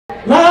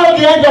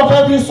the end of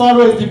every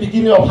sorrow is the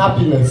beginning of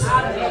happiness.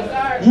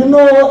 You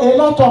know, a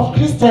lot of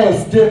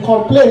Christians, they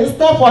complain.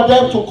 Instead for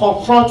them to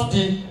confront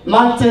the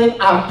mountain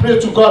and pray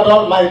to God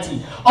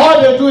Almighty,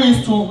 all they do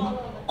is to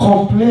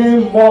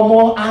complain,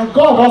 murmur, and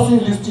God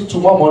doesn't listen to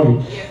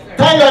murmuring.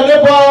 Tell your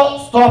neighbor,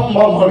 stop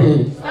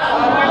murmuring.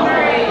 Stop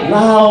murmuring.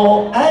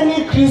 Now,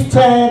 any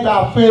Christian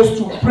that fails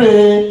to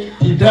pray,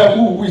 the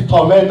devil will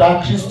torment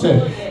that Christian.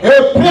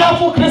 A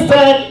prayerful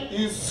Christian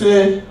is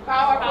a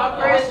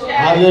powerful Christian.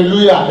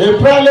 Hallelujah. A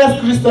prayerless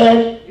Christian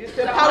is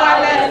a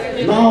powerless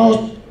Christian.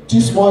 Now,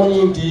 this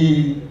morning,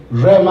 the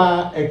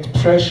Rhema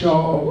expression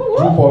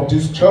group of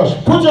this church,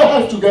 put your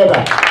hands together.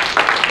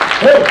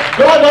 Hey,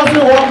 God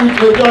doesn't work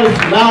with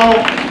majority. Now,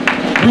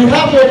 we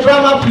have a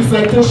drama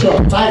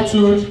presentation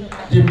titled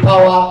The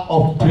Power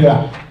of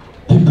Prayer.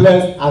 Be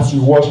blessed as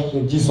you watch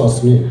in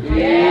Jesus' name.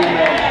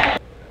 Yeah.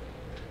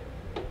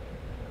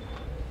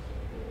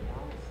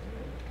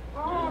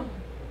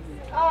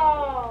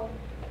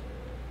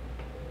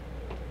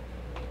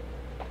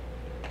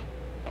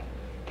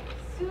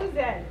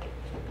 Susan,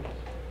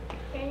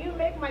 can you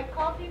make my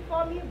coffee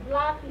for me?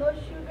 Black, no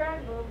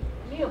sugar, no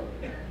milk.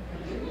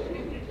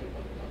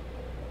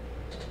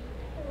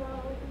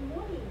 Hello, good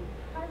morning.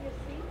 Have your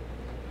seat.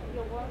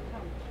 You're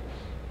welcome.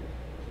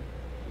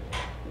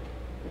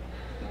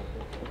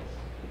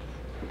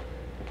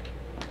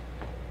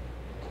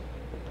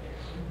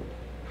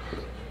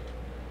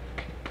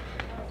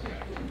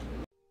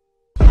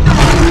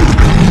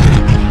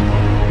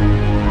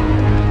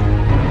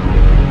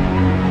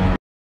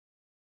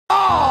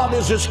 God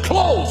is as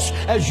close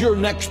as your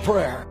next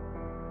prayer.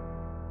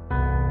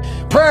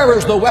 Prayer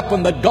is the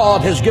weapon that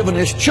God has given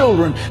His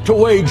children to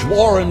wage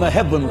war in the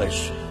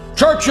heavenlies.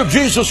 Church of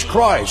Jesus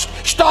Christ,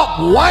 stop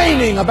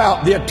whining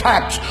about the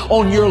attacks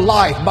on your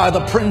life by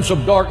the prince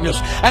of darkness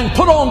and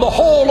put on the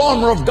whole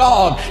armor of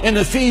God in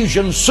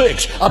Ephesians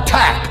 6.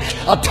 Attack,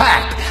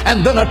 attack,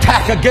 and then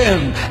attack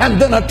again, and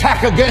then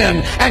attack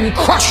again, and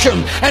crush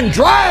him and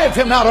drive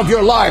him out of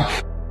your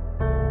life.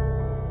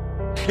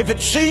 If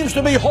it seems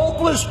to be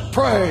hopeless,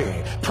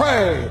 pray,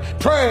 pray,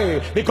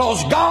 pray,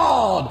 because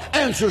God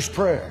answers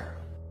prayer.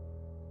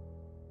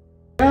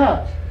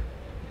 Yeah.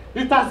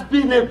 It has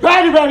been a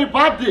very, very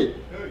bad day.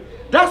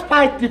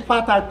 Despite the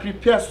fact I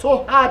prepared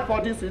so hard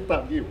for this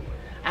interview,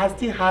 I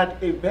still had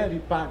a very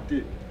bad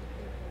day.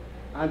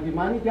 And the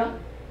manager,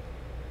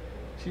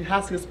 she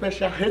has a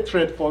special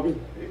hatred for me.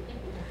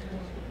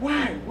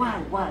 Why?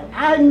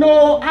 I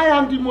know I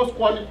am the most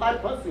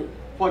qualified person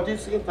for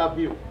this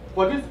interview,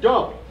 for this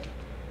job.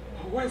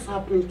 What's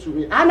happening to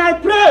me? And I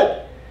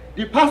prayed.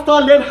 The pastor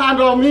laid hand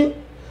on me.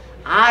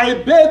 I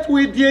bathed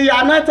with the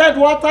anointed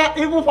water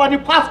even for the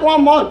past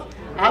 1 month.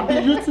 I've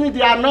been using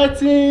the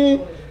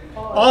anointing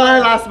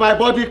oil as my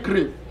body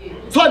cream,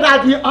 so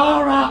that the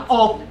aura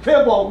of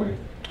favor will.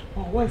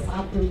 Oh, what's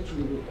happening to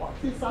me? What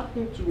is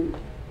happening to me?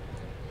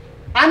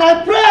 And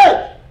I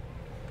prayed.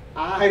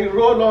 I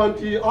rolled on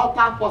the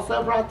altar for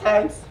several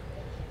times.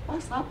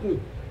 What's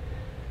happening?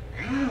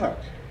 God.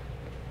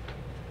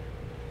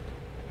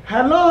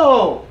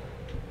 Hello.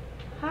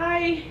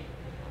 Hi.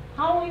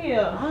 How are you?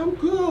 I'm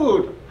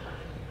good.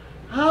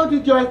 How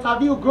did your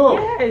interview go?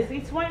 Yes,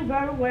 it went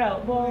very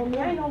well. But may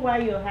I know why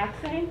you're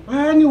asking?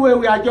 Well, anyway,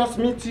 we are just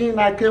meeting.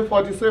 I came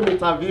for the same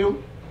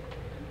interview.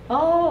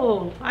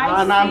 Oh, I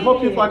see. And I'm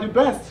hoping for the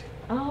best.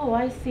 Oh,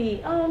 I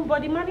see.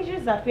 But the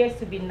managers appears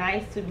to be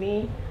nice to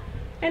me.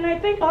 And I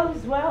think all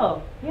is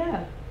well.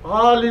 Yeah.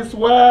 All is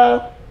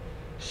well.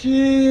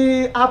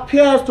 She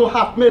appears to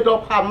have made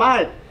up her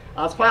mind.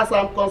 As far as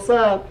I'm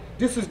concerned,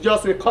 this is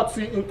just a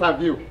courtesy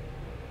interview.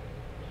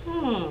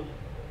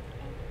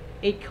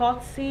 A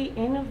courtesy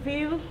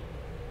interview?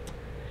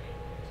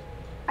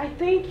 I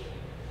think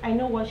I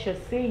know what you're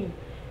saying.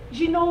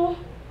 You know,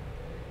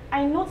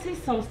 I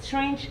noticed some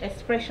strange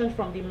expression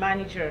from the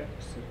manager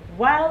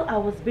while I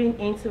was being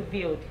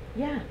interviewed.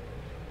 Yeah.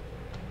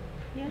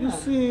 You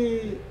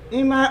see,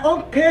 in my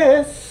own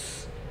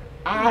case,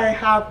 I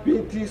have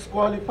been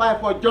disqualified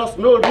for just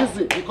no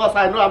reason because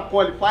I know I'm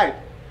qualified.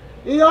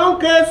 In your own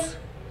case,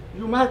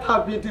 you might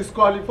have been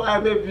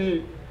disqualified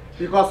maybe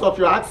because of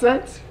your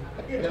accent,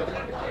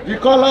 the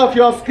color of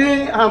your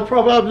skin, and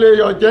probably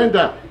your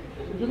gender.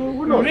 You know,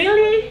 who knows?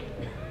 Really?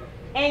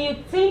 And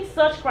you think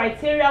such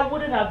criteria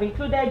wouldn't have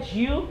included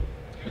you?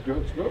 I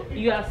don't know.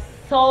 You are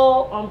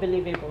so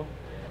unbelievable.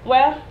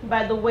 Well,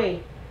 by the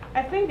way,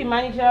 I think the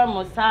manager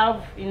must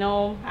have, you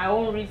know, her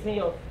own reason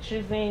of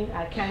choosing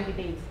her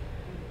candidates.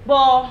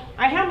 But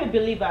I am a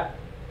believer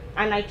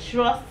and I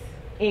trust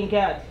in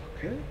God.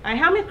 Okay. I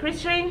am a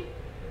Christian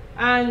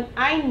and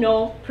I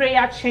know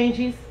prayer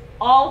changes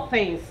all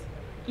things.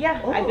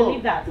 Yeah, I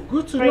believe that.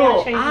 Good to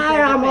know. I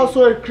am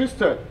also a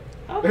Christian.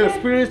 Okay. A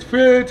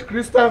spirit-filled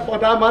Christian for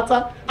that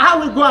matter. I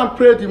will go and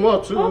pray the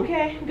more too.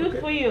 Okay, good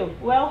for you.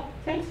 Well,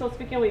 thanks for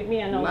speaking with me.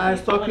 And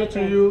nice talking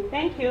to you.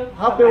 Thank you.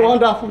 Have a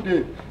wonderful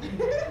day.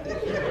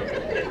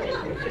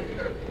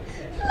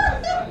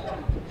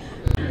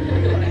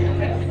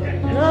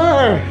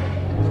 Yeah.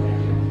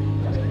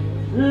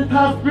 It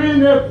has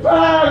been a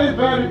very,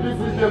 very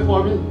busy day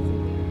for me.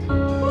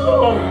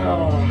 Oh.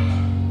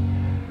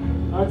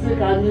 I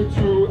think I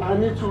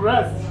need to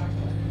rest.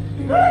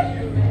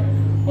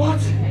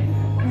 What?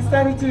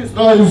 Christianity is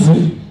not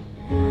easy.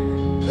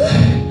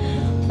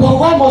 But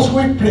why must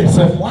we pray,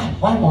 sir?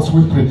 Why must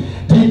we pray?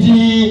 Did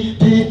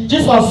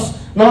Jesus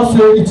not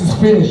say it is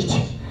finished?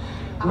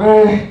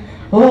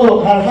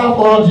 Oh, I have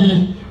all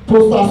the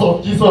posters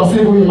of Jesus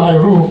even in my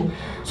room.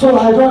 So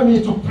I don't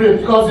need to pray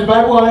because the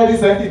Bible already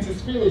said it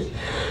is finished.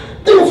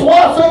 This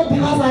was it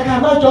because I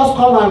cannot just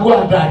come and go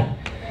and die.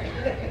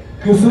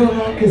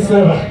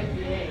 Kisera.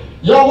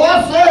 Your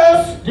word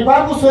says, the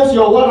Bible says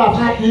your word have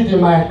had it in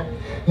my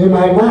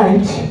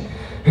mind.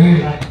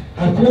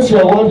 I place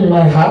your word in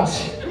my heart.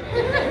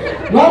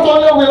 Not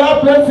only will I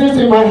place it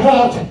in my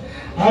heart,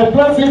 I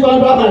place it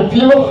under my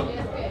pillow.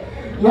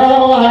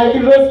 Now I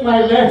raise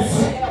my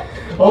legs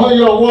on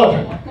your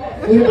word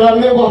in the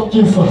name of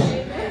Jesus.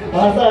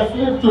 As I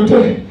sleep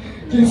today,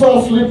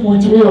 Jesus sleep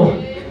with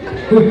me.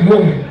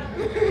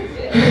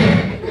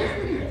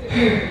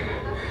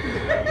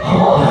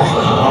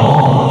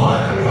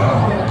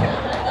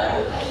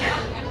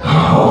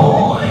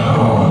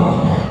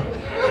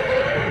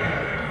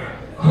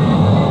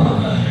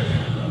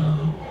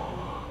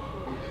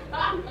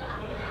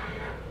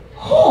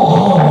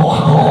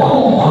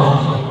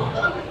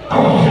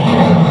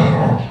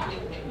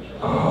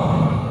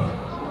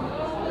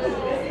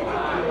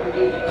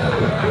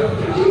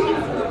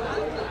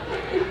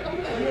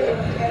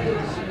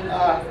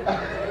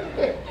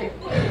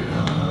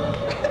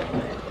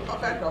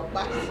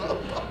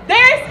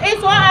 This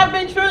is what I've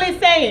been truly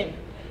saying.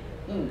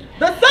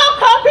 The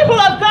so-called people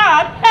of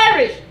God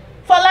perish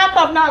for lack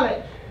of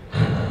knowledge.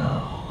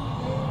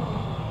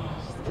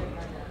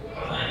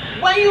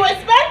 When you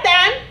expect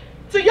them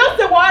to use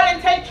the word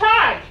and take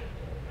charge,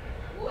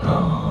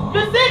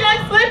 you see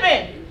them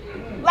sleeping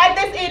like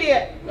this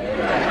idiot.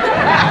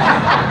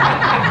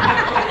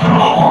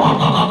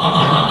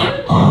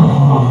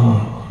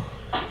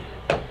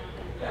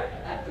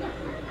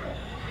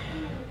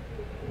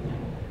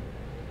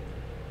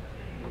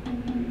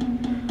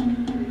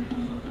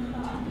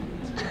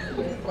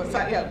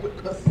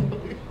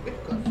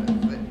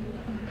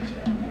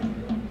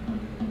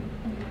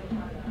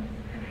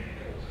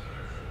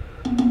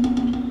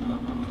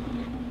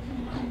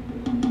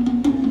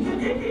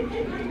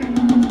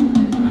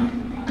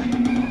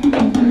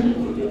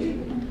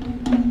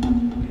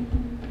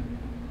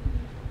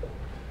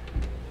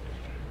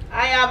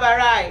 I have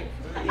arrived.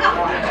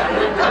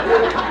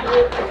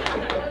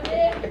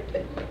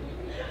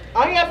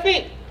 On your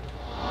feet.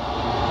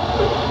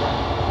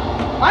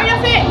 On your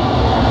feet.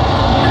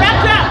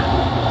 Wrap up.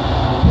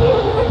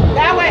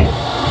 That way.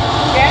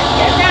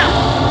 Get down.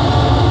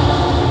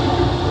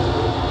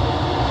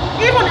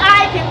 Even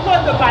I can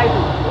quote the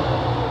Bible.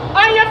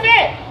 On your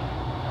feet.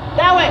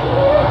 That way.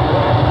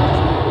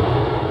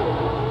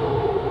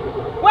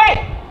 Wait.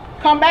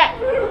 Come back.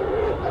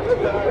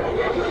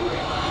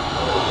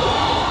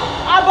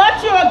 I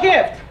bought you a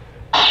gift.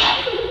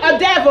 A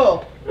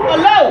devil. A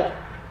load.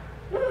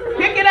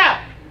 Pick it up.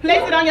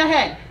 Place it on your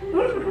hand.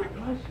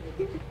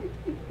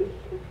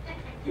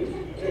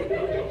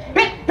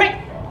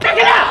 Pick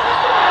it up.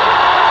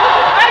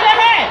 On your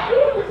hand.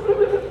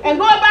 And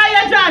go about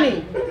your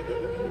journey.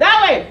 That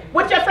way.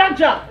 With your front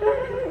jump.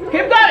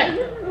 Keep going.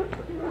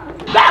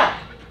 Go.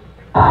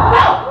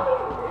 Go.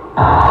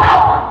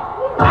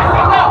 I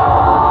say go.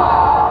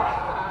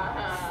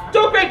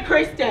 Stupid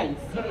Christians.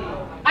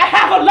 I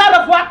have a lot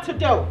of work to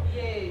do.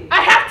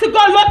 I have to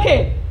go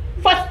looking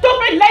for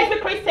stupid, lazy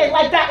Christians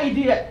like that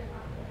idiot.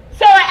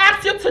 So I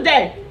ask you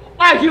today,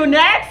 are you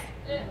next?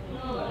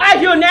 Are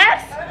you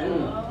next?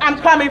 I'm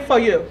coming for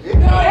you. It's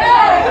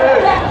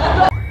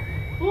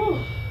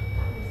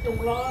a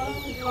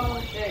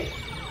long day.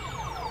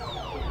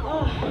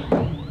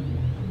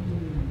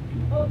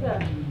 Oh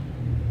God.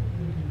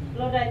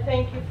 Lord, I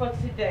thank you for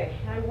today.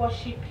 I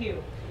worship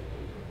you.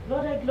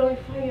 Lord, I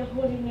glorify your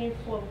holy name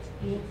for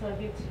the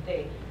interview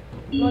today.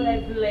 Lord,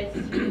 I bless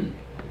you.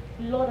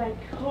 Lord, I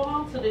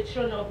come to the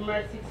throne of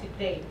mercy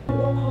today.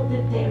 Work of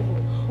the devil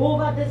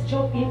over this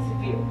job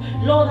interview.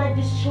 Lord, I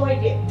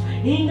destroyed it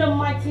in the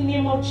mighty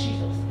name of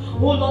Jesus.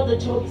 Oh Lord, the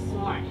job is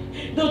mine.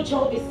 The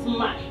job is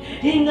mine.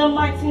 In the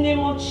mighty name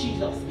of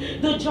Jesus.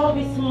 The job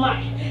is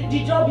mine.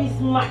 The job is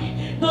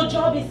mine. The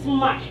job is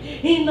mine.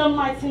 In the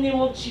mighty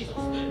name of Jesus.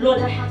 Lord,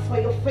 I ask for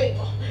your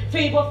favor.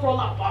 Favor from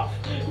above.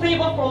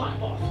 Favor from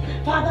above.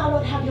 Father,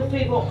 Lord, have your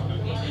favor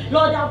upon me.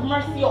 Lord, have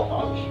mercy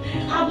upon me.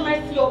 Have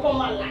mercy upon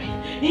my life.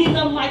 In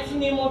the mighty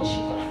name of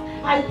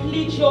Jesus. I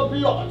plead your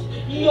blood.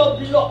 Your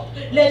blood.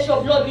 Let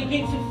your blood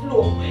begin to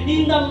flow.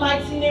 In the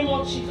mighty name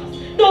of Jesus.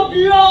 The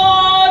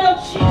blood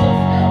of Jesus.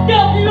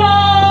 The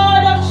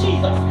blood of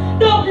Jesus.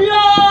 The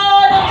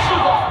blood of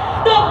Jesus.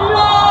 The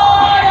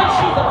blood of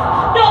Jesus.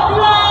 The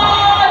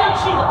blood of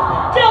Jesus.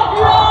 The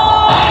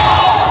blood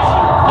of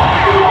Jesus.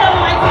 In the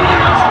mighty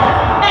name of Jesus.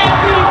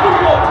 Every evil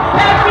road.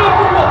 Every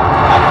evil road.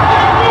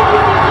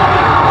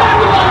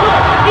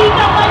 In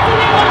the mighty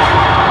name of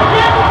Jesus.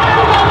 Let me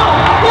carry your load.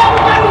 Let me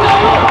carry your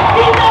load.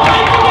 In the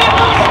mighty name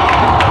of Jesus.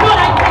 Lord,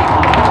 I thank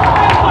you.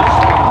 I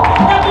worship you.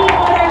 Heavenly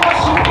Father.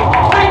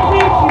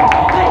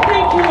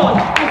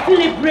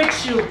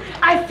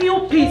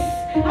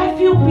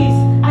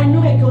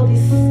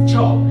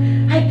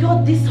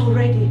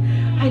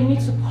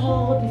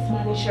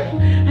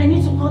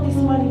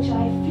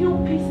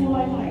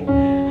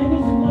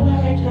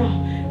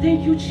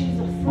 Thank you, Jesus.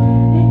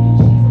 Thank you,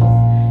 Jesus.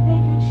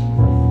 Thank you,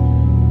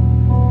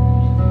 Jesus.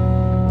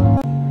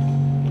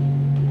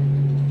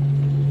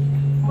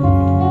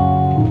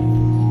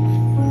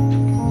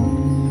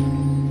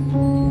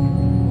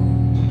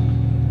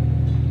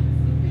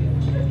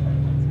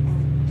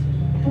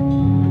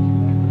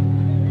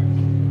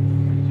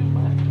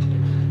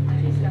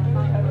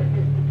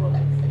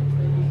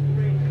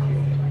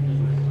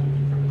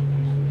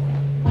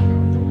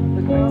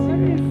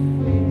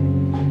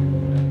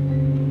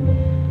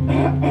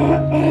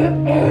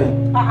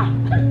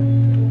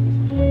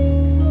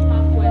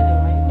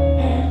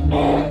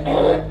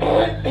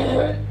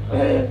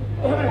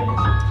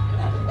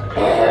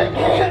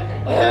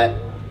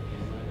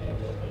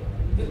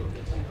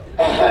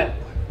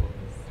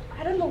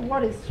 I don't know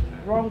what is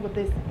wrong with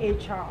this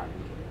HR.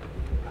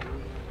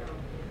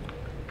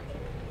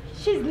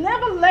 She's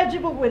never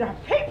legible with her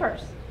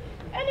papers.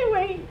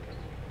 Anyway.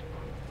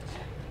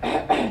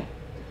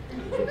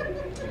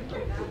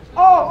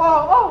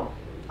 Oh!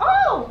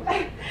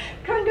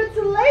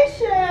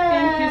 Congratulations!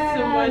 Thank you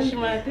so much,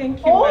 ma. Thank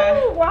you,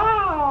 Oh,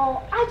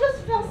 wow. I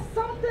just felt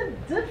something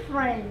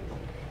different.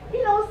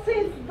 You know,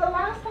 since the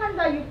last time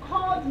that you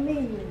called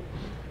me.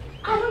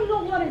 I don't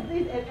know what it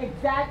is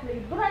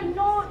exactly, but I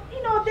know,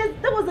 you know,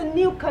 there was a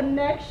new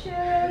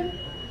connection.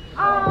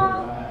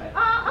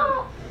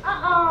 Well,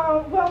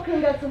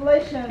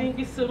 congratulations. Thank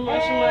you so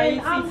much, ma.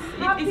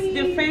 It's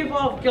the favor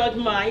of God,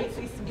 ma. It's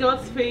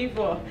God's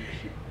favor.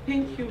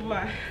 Thank you,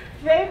 ma.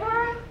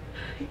 Favor?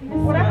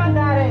 Whatever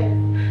that is.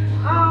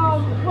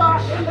 Well,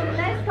 in the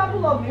next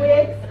couple of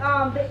weeks,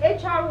 the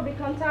HR will be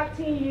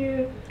contacting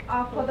you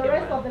for the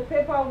rest of the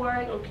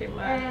paperwork. Okay,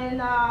 ma. And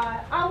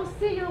I will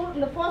see you in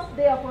the first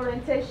day of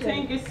orientation.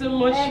 Thank you so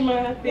much,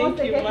 ma.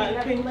 Thank you,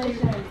 ma. Thank you.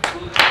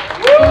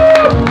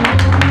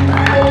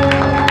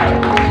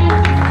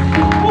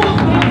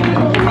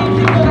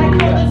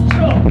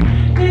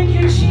 Thank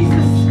you,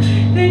 Jesus.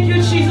 Thank you,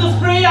 Jesus.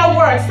 Prayer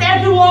works.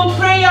 Everyone,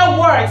 prayer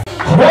works.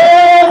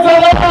 Praise the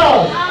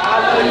Lord!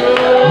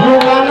 You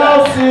can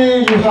now see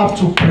you have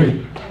to pray.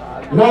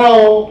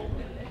 Now,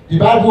 the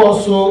Bible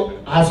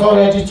also has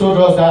already told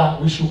us that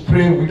we should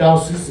pray without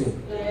ceasing.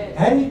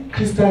 Any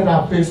Christian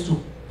that fails to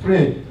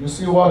pray, you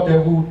see what the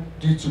devil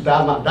did to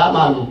that man,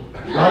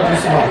 not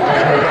this one.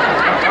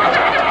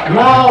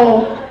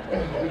 Now,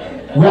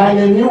 we are in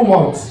a new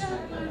month.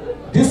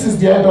 This is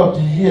the end of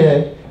the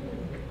year.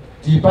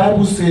 The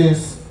Bible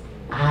says,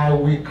 I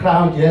will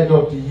crown the end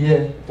of the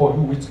year for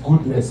you with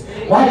goodness.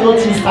 Why don't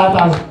you start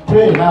and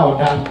pray now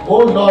that, oh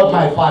Lord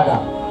my Father.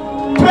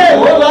 Pray,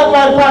 oh Lord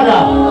my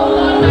Father.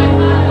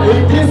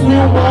 In this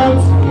new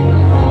month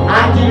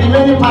and the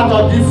remaining part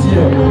of this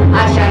year, I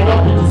shall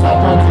not be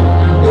disappointed.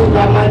 In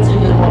the mighty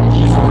name of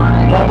Jesus.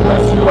 God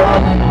bless you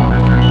all.